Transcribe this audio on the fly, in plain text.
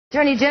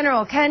Attorney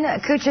General Ken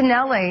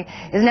Cuccinelli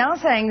is now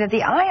saying that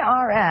the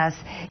IRS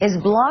is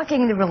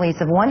blocking the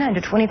release of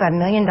 $125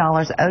 million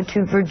owed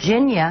to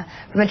Virginia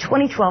from a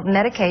 2012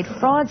 Medicaid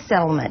fraud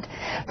settlement.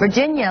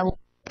 Virginia lost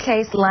a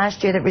case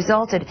last year that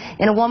resulted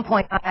in a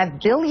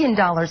 $1.5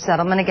 billion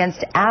settlement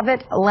against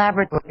Abbott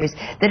Laboratories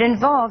that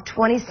involved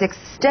 26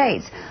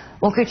 states.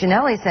 Well,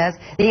 Cuccinelli says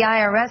the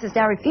IRS is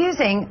now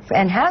refusing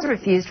and has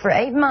refused for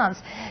 8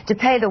 months to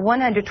pay the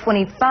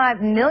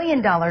 $125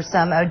 million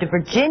sum owed to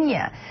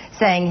Virginia,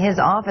 saying his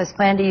office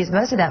planned to use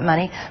most of that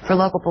money for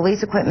local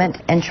police equipment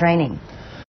and training.